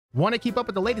Want to keep up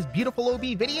with the latest beautiful OB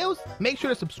videos? Make sure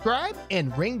to subscribe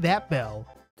and ring that bell.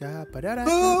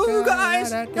 Ooh,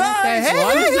 guys! Hey, what's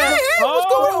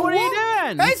going on? What are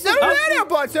you doing? Hey, settle down there,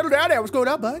 bud. Settle down there. What's going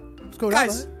on, bud? What's going on,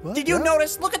 Guys, bud? What? did you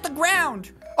notice? Look at the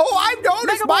ground. Oh, I've noticed.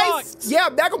 Mega blocks. Yeah,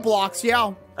 mega blocks.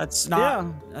 Yeah. That's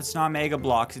not Mega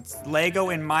Blocks. It's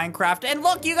Lego in Minecraft. And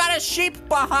look, you got a sheep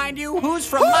behind you. Who's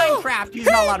from Minecraft? He's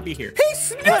not allowed to be here. He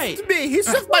sniffed me. He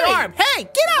sniffed my arm. Hey,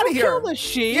 get out of here. Kill the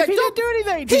sheep. Yeah, He didn't do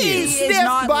anything to He you. sniffed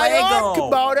not my arm, Lego.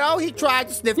 Komodo. He tried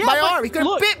to sniff Yeah, my but arm. He could have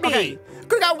look, bit me. okay.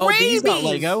 Could have got Oh, rabies. he's not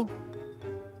Lego.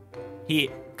 He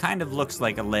kind of looks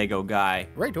like a Lego guy.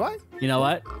 Wait, do I? You know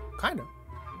what? Kind of.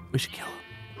 We should kill him.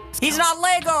 He's not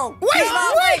Lego. Wait, He's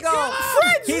not wait, Lego.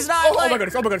 friends. He's not Oh my Lego.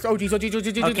 goodness. Oh my goodness. Oh geez. Oh geez. Oh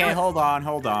geez. Okay, hold on.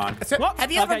 That's it. Well, Have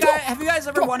you guys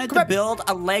ever Come on, wanted come to back. build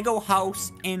a Lego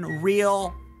house in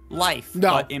real life,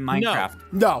 No. but in Minecraft?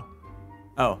 No.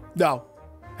 Oh, No.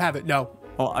 Have it. No.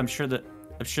 well, I'm sure the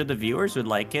viewers would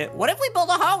like it. What if we build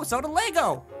a house out of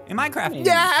Lego in Minecraft?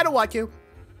 Yeah, I don't want to.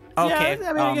 Okay. Yeah,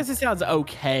 I mean, I guess it sounds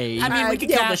okay. I mean, we could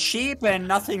yeah. kill the sheep and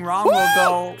nothing wrong will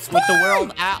go with the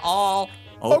world at all.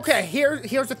 Oh, Okay,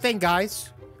 here's the thing,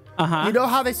 guys. Uh-huh. You know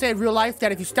how they say in real life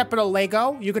that if you step in a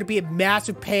Lego, you're gonna be in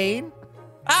massive pain?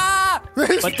 Ah!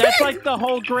 But that's like the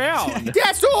whole ground.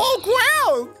 That's the whole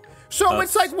ground. So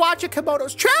it's like watching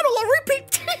Komodo's channel on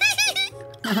repeat.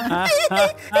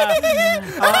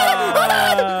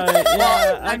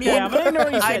 I mean, I'm gonna ignore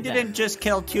you I said that. didn't just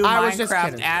kill two I was just Minecraft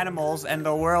kidding. animals, and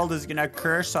the world is gonna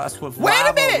curse us with Wait a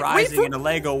lava minute, rising in a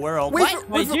Lego world. wait, What?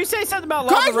 Wait, did you say something about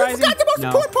Guys, lava we rising? forgot the most No.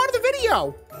 important part of the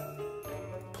video.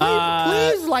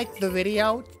 Please Uh, like the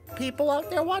video, people out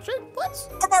there watching. Please.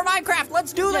 For more Minecraft,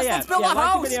 let's do this. yeah, Let's build yeah, a like the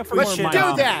house. video for We more should,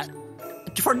 Minecraft. Do that.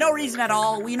 For no reason at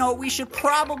all. We should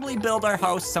probably build our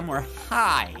house somewhere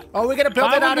high. Oh, we're gonna build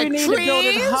Why it would out we of need trees. to build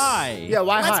it high? Yeah,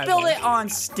 why high? Let's build it on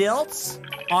stilts,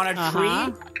 on a Uh-huh.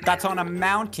 tree that's on a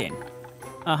mountain.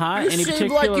 Uh-huh. You Any seem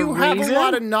particular like you reason? have a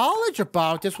lot of knowledge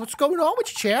about this. What's going on with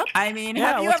you, champ? I mean,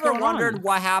 Yeah, have you what's ever going on? wondered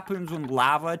what happens when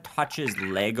lava touches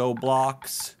Lego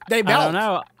blocks? They I melt. don't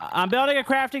know. I'm building a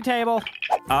crafting table.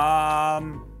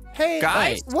 Hey,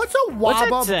 Guys. what's a What's it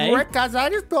waba say? brick? Guys, I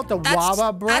just built a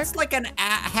waba brick. That's like a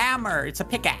hammer. It's a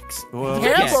pickaxe. Well,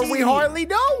 Yeah, Yes. but we hardly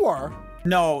know her.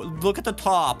 No, look at the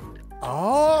top.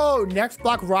 Oh, next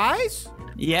block rise?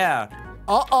 Yeah.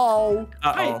 Uh-oh. Wait,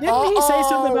 Uh-oh. didn't he say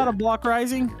something Uh-oh. about a block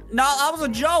rising? No, that was a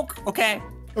joke. Okay.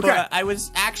 Okay. But I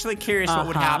was actually curious what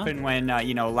would Uh-huh. happen when,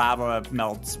 lava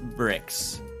melts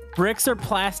bricks. Bricks are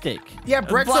plastic. Yeah,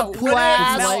 bricks are But would it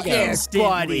melt plastic, buddy.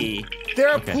 instantly?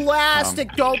 They're Okay,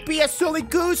 plastic. Don't be a silly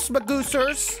goose,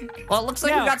 magoosers. Well, it looks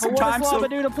like yeah, we got some but time, what does lava so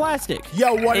do to plastic?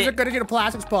 Yo, what is It- it gonna do to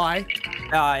plastic spy?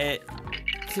 it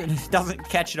doesn't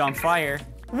catch it on fire.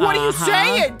 What are you Uh-huh.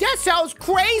 saying? That sounds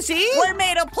crazy. We're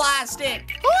made of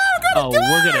plastic. Oh, Oh,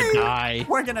 we're gonna die.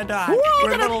 We're gonna die. We're We're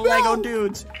gonna little die. Lego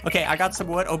dudes. Okay, I got some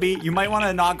wood. OB, you might want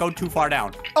to not go too far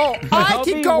down. Oh, I Help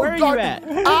can me, go. where are you under- at?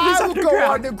 I will go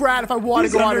underground. underground if I want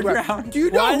He's to go underground. underground. Do you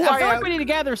know Well, who I I feel like am? we need to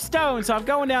gather stone, so I'm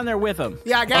going down there with them.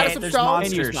 Yeah, I got Hey, some there's stones.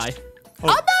 And use monsters. my.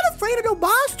 I'm not afraid of no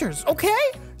monsters, okay?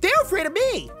 They're afraid of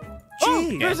me. Oh,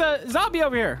 Jeez. there's a zombie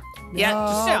over here.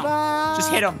 Yeah, just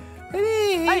hit him.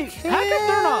 Hey, how come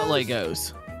they're not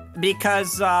Legos?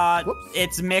 Because Whoops.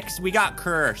 it's mixed. We got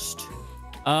cursed.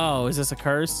 Oh, is this a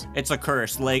curse? It's a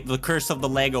curse. The curse of the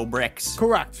Lego bricks.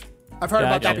 Correct. I've heard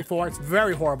about that Gotcha. before. It's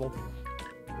very horrible.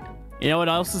 You know what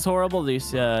else is horrible?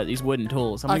 These wooden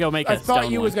tools. I'm gonna go make I a thought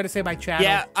stone you one. was gonna say my channel.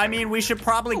 Yeah, I mean, we should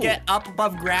probably get up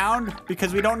above ground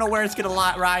because we don't know where it's gonna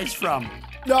rise from.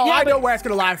 No, Yeah, I know but- where it's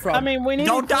gonna lie from. I mean, we need.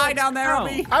 Don't to die down there, Oh.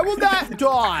 OB. I will not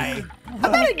die.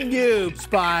 I'm not a noob,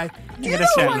 Spy. Do you I'm know gonna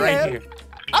who stand I right am? here.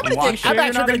 I'm gonna Watch dig. it. I'm You're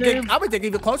actually not a gonna dig. noob? I'm gonna dig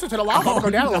even closer to the lava. I'm gonna go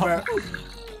down a little bit.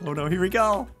 Oh no, here we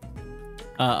go.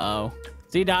 Uh-oh.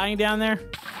 Is he dying down there?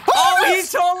 Oh,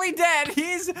 he's totally dead.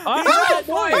 He's Oh, on what?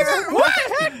 fire. What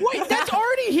the heck? Wait, that's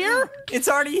already here? It's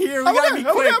already here. We I'm gotta be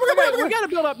gonna- quick. We gotta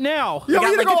build up now. We Yeah, got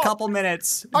we like gotta a go- couple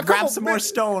minutes. a Grab couple some more minutes.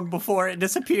 stone before it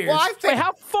disappears. Well, I Wait, think.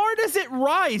 how far does it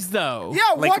rise, though? Yeah,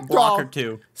 like what a block the? or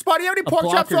two. Spy, do you have any pork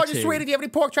block chops or on you, two. sweetie? Do you have any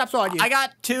pork chops on you? I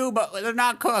got two, but they're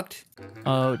not cooked.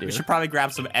 Oh, dear. We should probably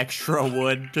grab some extra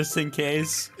wood just in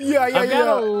case. Yeah, I've got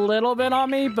a little bit on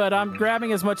me, but I'm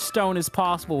grabbing as much stone as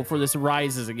possible before this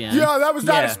rises again. Yeah, that was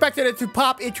not Yeah. expected it to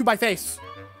pop into my face.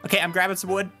 Okay, I'm grabbing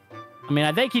some wood. I mean,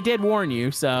 I think he did warn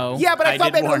you, so. Yeah, but I I thought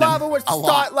did maybe the warn him lava was to a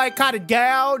lot. start like kind of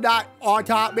down, not on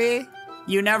top of me.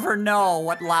 You never know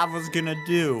what lava's gonna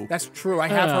do. That's true. I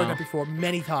have heard Oh. that before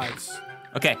many times.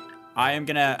 Okay, I am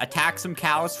gonna attack some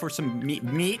cows for some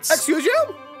meats. Excuse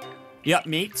you? Yep,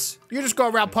 meats. You just go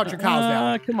around punching cows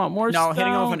now. Come on, more No, stone.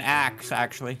 hitting them with an axe,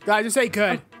 actually. I just say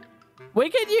good. We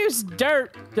could use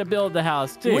dirt to build the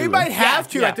house, too. We might have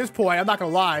to at this point. I'm not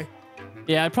going to lie.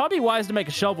 Yeah, it'd probably be wise to make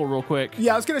a shovel real quick.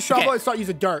 Yeah, let's get a shovel and start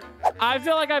using dirt. I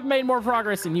feel like I've made more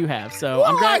progress than you have, so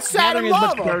Well, I'm I sat in gathering as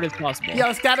much lava. dirt as possible. Yeah,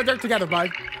 let's gather dirt together,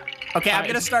 bud. Okay, I'm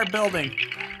gonna start building.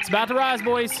 It's about to rise,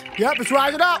 boys. Yep, it's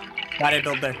rising up. Got it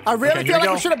built there. I really Okay, feel like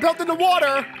go. we should have built in the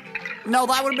water. No,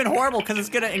 that would have been horrible because it's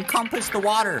gonna encompass the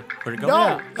water. Where'd it go?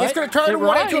 No, Yeah. it's going to turn the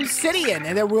water into Right. obsidian,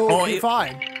 and then we'll be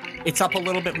fine. It's up a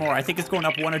little bit more. I think it's going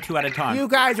up 1 or 2 at a time. You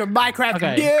guys are Minecraft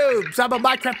Okay. noobs. I'm a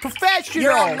Minecraft professional.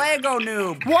 You're a Lego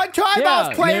noob. One time I Yeah,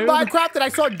 was playing noob. Minecraft and I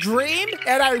saw Dream,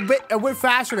 and I went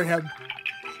faster than him.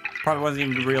 Probably wasn't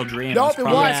even the real dream. Nope, it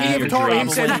probably was. Yeah, He even you're told me. He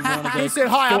probably said, one of he the said,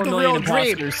 hi, I'm 4 the million real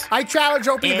Dream. imposters. I challenged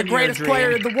Opie, the And you're greatest Dream.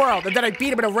 player in the world, and then I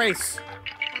beat him in a race.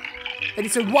 And he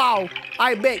said, wow,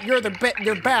 I admit, you're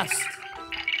your best.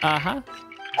 Uh-huh.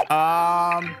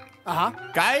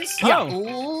 Guys, Yeah.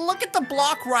 look at the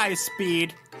block rise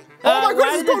speed. Oh my why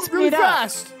goodness, did it's it going really speed up?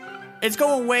 fast. It's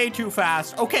going way too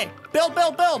fast. Okay, build.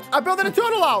 I'm building a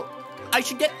tunnel out.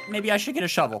 Maybe I should get a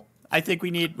shovel. I think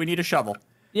we need a shovel.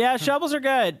 Yeah, shovels are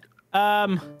good.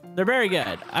 They're very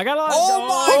good. I got a lot Oh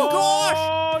my gosh!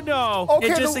 Oh, no.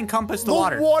 Okay, It just encompassed the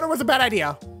water. The water was a bad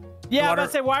idea. Yeah, I'm water- about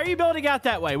to say, why are you building out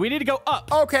that way? We need to go up.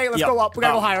 Okay, let's Yep. go up. We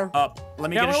gotta go higher. Up. Let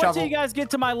me Yeah, get a I'm gonna wait till shovel. you guys get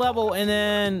to my level, and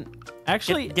then...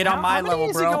 Actually, Get on my how many level,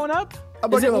 is bro. it going up?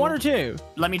 I'm Is on it your 1 level. or 2?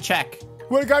 Let me check.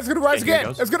 Well, the guy's gonna rise Okay, here it again.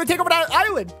 goes. It's gonna take over that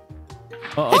island.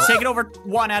 Uh-oh. It's taking over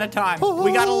 1 at a time.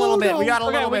 We got a little bit. We got a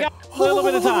Okay, little we bit. got a little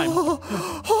bit of time.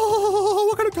 Oh,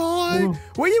 we're gonna die.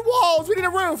 We need walls. We need a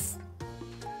roof.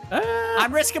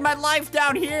 I'm risking my life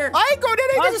down here. I ain't going in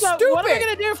there. This is Also, stupid. what are we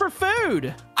going to do for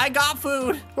food? I got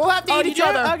food. We'll have to eat did each you?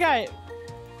 other. Okay.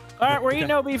 All right, we're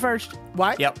eating OB first.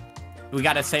 What? Yep. We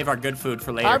got to save our good food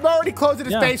for later. I'm already closing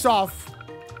his Yeah. base off.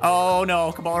 Oh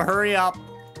no! Come on, hurry up!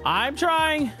 I'm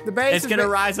trying. The base It's is gonna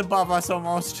big. rise above us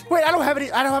almost. Wait, I don't have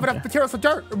enough materials for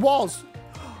dirt. Walls.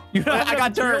 You don't have I got enough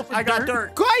material dirt. for I got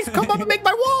dirt. Guys, come up and make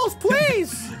my walls,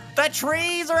 please. The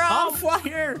trees are on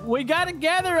fire. We got to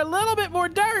gather a little bit more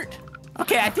dirt.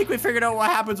 Okay, I think we figured out what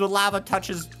happens when lava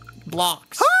touches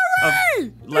blocks. Hurry! Of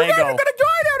You guys Lego. are gonna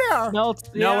die down there. No,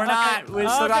 No, we're not. We've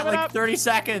still got like 30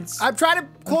 seconds. I'm trying to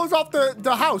close off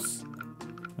the house.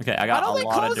 Okay, I I got don't a think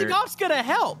lot of closing dirt. off's going to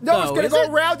help. No, though, it's gonna is go it?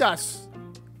 around us.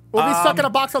 We'll be stuck in a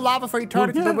box of lava for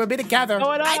eternity. Then we'll be together.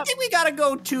 Going up. I think we gotta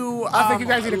go to. I think you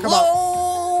guys need to come up.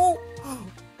 up.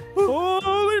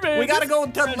 Holy man. We gotta go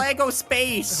to Lego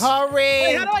space. Hurry!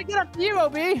 Wait, how do I get up to you,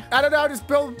 OB? I don't know. Just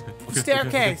build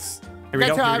staircase. Here we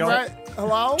That go, here we time, go. right?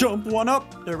 Hello? Jump one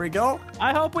up. There we go.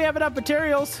 I hope we have enough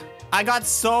materials. I got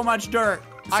so much dirt.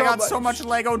 I So got so much. much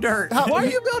Lego dirt. How- Why are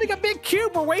you building a big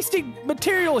cube? We're wasting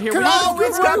material here. Come We need on, to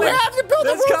it's build we coming. have to build a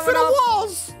It's roof for coming the up.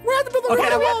 walls. We have to build a Okay, roof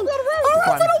for the we have walls. to A build roof for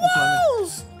Come the on.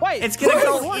 walls. Wait, It's gonna please,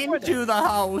 go work with it. into the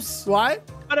house.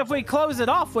 What? But if we close it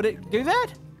off, would it do that?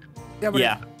 But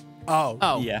Yeah. Oh.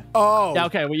 Oh. Yeah. Oh. Yeah,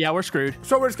 okay, well, yeah, we're screwed.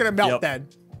 So we're just gonna melt Yep. then.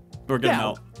 We're gonna Yeah.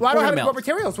 melt. Well, I don't We're have gonna any more melt.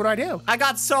 materials. What do I do? I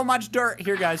got so much dirt.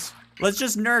 Here, guys. Let's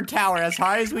just nerd tower as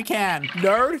high as we can.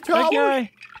 Nerd tower?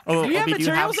 Okay. Oh, Do you have Obi,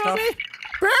 materials on me?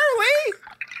 Barely.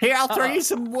 Here, I'll throw you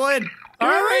some wood.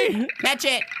 Hurry. Catch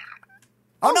it.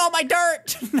 Oh no, my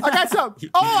dirt. I got some.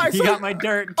 Oh, I You saw. got my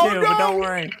dirt too, Oh, no. but don't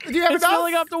worry. Do you have It's enough?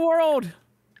 filling up the world.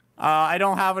 I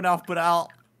don't have enough, but I'll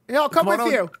Yeah, I'll come Come on,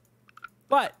 with you.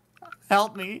 What?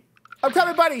 help me. I'm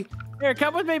coming, buddy. Here,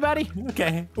 come with me, buddy.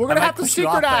 Okay. We're gonna I might have to push you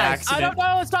off by synchronize. I accident.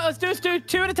 don't know. Let's do this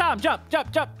two at a time. Jump,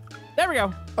 jump, jump. There we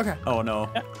go. Okay. Oh no.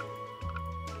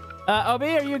 OB,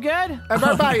 are you good? I'm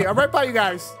right by you. I'm right by you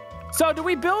guys. So, do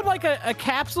we build like a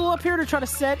capsule up here to try to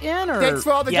set in, or? Thanks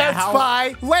for all the Yeah, dirt, how-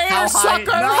 spy. Layer, How high?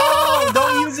 sucker. No,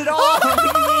 don't use it all. We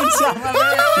need some of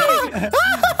it.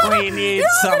 We need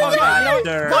some of Okay, you know that what?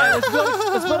 dirt. Fine,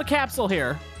 let's build a capsule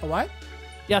here. A what?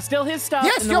 Yeah, steal his stuff,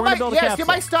 Yes, and then steal we're my gonna build a capsule. steal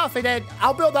my stuff, and then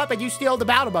I'll build up, and you steal the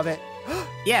bottom of it.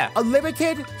 Yeah. A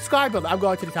limited sky build. I'm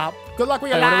going to the top. Good luck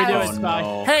with your Hey, what are we lives. doing? Oh, Spy.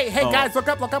 no. Hey, Oh. guys, look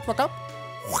up, look up, look up.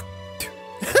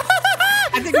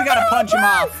 I think we gotta punch him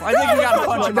off. I think we gotta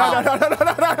punch him No, off. no, no, no, no,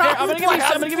 no, no. Here, I'm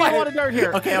gonna give you a lot of dirt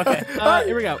here. Okay, okay.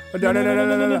 Here we go. No, no, no,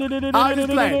 no, no, no, no. I'm just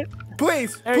playing.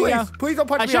 Please, There you please, go. please don't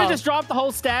punch I me should have off. just dropped the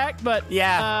whole stack, but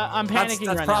Yeah. I'm panicking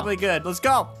That's right probably good. Let's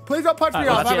go. Please don't punch me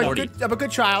Alright, off. let's I'm get a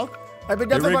good child. I've been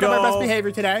Here definitely we one of my go. best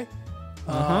behavior today.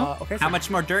 Okay, How much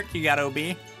more dirt do you got, OB?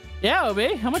 now. Yeah,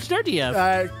 OB, how much dirt do you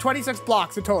have? 26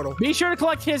 blocks in total. Be sure to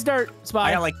collect his dirt, Spy.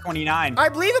 I got like 29. I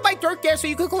believe in my dirt there so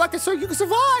you could collect it so you can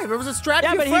survive. It was a strategy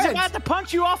yeah, but of he's friends. about to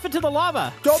punch you off into the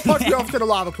lava. Don't punch me off to the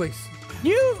lava, please.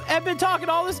 You have been talking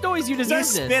all this noise. You You deserve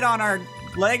spit this. on our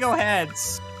Lego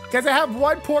heads. Because I have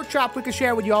one pork chop we can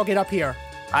share when you all get up here.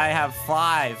 I have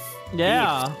 5.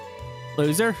 Yeah.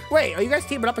 Loser. Wait, are you guys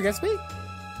teaming up against me?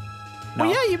 No.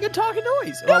 Well, yeah, you've been talking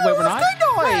noise. No, Oh, wait, we're not. it's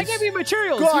good noise. Yeah, I gave you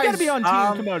materials. Guys, you gotta be on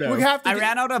Team Komodo. We have to I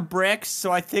ran out of bricks,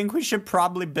 so I think we should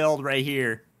probably build right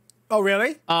here Oh,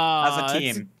 really? as a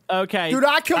team. Okay. Do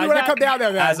not kill me when I come down there,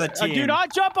 As guys. a team. Do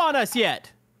not jump on us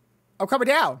yet. I'm coming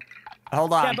down.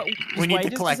 Hold on. Yeah, but we just need wait to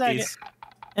just a collect second. these.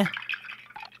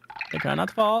 Okay, try not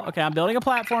to fall. Okay, I'm building a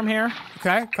platform here.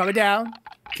 Okay, coming down.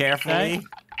 Carefully. Okay.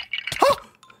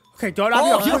 Okay, don't knock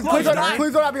me off. you Please don't died.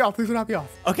 knock me off. Please don't knock me off.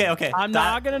 Okay. I'm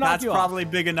not gonna knock you off. That's probably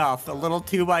big enough. A little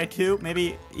 2x2,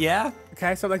 maybe. Yeah.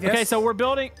 Okay, something like this. Okay, so we're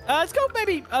building. Let's go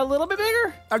maybe a little bit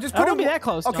bigger. I'm just I don't putting be that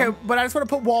close. Okay, no. but I just want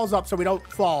to put walls up so we don't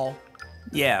fall.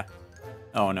 Yeah.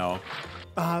 Oh no.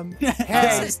 Hey,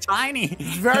 This is tiny.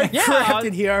 it's very Yeah. cramped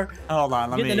in here. Hold on.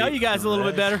 Let me Getting to know you guys a little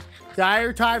bit better.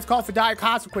 Dire times call for dire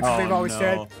consequences, they've always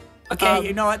said. Okay,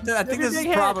 you know what? I think this is big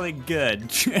head. probably good.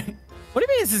 What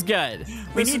do you mean this is good?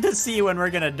 We need to see when we're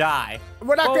gonna die.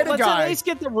 We're not Well, gonna let's die. at least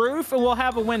get the roof, and we'll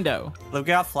have a window. Look, we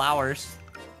got flowers.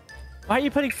 Why are you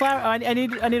putting flower? I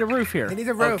need a roof here. It needs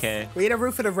a roof. Okay. We need a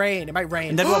roof for the rain. It might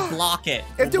rain. And then we'll block it.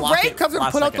 If the We'll block rain it comes, it'll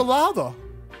last put out the second. lava.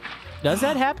 Does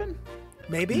that happen?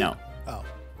 Maybe? No. Oh.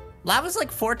 Lava's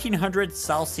like 1400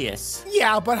 Celsius.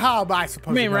 Yeah, but how am I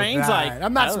supposed I mean, to know rain's that? like,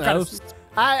 I'm not I some don't kind know. of...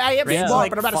 I am Rain's smart, like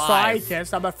but I'm not a 5.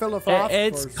 scientist. I'm a philosopher.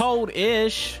 It's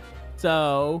cold-ish,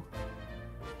 so.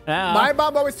 Yeah. My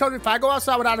mom always told me if I go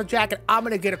outside without a jacket, I'm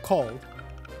gonna get a cold.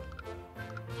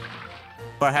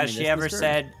 But has mean, she this ever was good.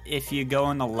 said if you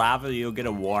go in the lava, you'll get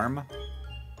a worm?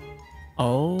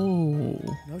 Oh.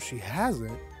 No, she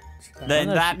hasn't. Then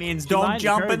know, that she- means she don't might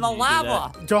jump in the encourage you to do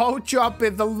lava. Don't jump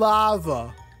in the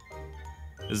lava.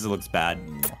 This looks bad.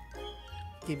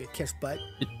 Give me a kiss, bud.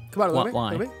 Come on, a little bit.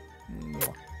 Why? A little bit.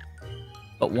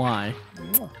 But why?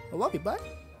 I love you, bud.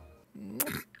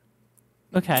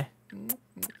 Okay.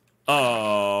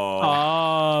 Oh.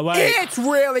 Oh, wait. It's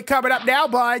really coming up now,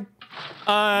 bud.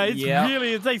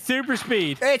 It's like super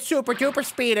speed. It's super duper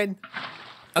speeding.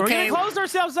 Are we Okay, gonna close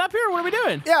ourselves up here? What are we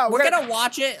doing? Yeah, we're gonna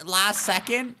watch it last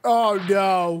second. Oh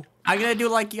no. I'm gonna do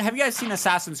like, have you guys seen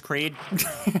Assassin's Creed?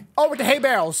 Oh, with the hay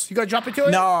bales. You gonna jump into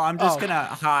it? No, I'm just Oh. gonna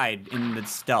hide in the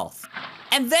stealth.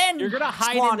 And then You're gonna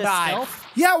hide swan in the dive. stealth?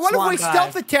 Yeah, what Swan if we dive.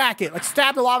 stealth attack it? Like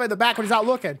stab the lava in the back when he's not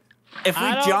looking. If we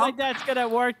I don't jump, think that's gonna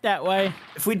work that way.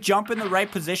 if we jump in the right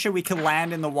position, we can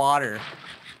land in the water.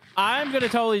 I'm gonna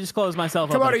totally just close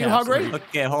myself Come up. on, in a are you capsule. hungry?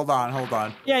 Okay, hold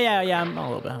on. Yeah. I'm a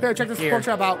little bit hungry. Here, check this Here. pork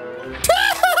chop out.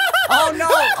 Oh no!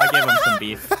 I gave him some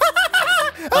beef.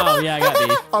 Oh yeah, I got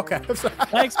beef. Okay. I'm sorry.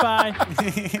 Thanks, bye.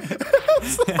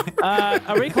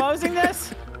 Are we closing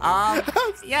this?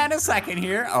 Yeah, in a second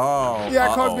here. Oh.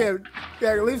 Yeah, close uh-oh. me in.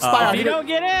 Yeah, leave Spy out. If you don't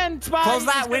get in, Spy. Close he's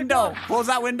that gonna window. go. Close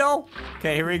that window.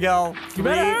 Okay, here we go. You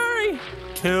better 3, hurry.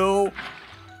 2,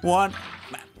 1.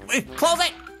 Close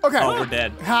it. Okay. Oh, we're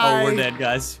dead. Hi. Oh, we're dead,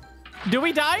 guys. Do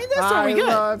we die in this or are I we good?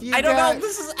 love you I don't know. guys.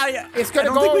 This is. It's I gonna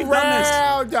don't think go we've done this.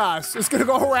 around us. It's gonna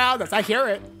go around us. I hear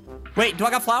it. Wait, do I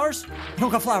got flowers? I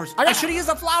don't got flowers. I, got- should have used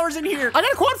the flowers in here. I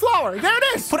got a cornflower. There it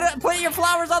is. Put your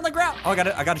flowers on the ground. Oh, I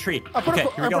got a tree. I put Okay,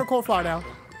 a, here we I go. put a cornflower down.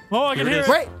 Oh, I can Here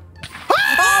hear it it. is. Wait.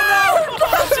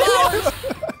 Oh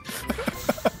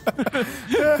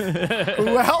no!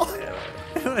 Well,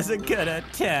 It was a good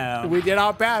attempt. we did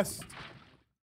our best.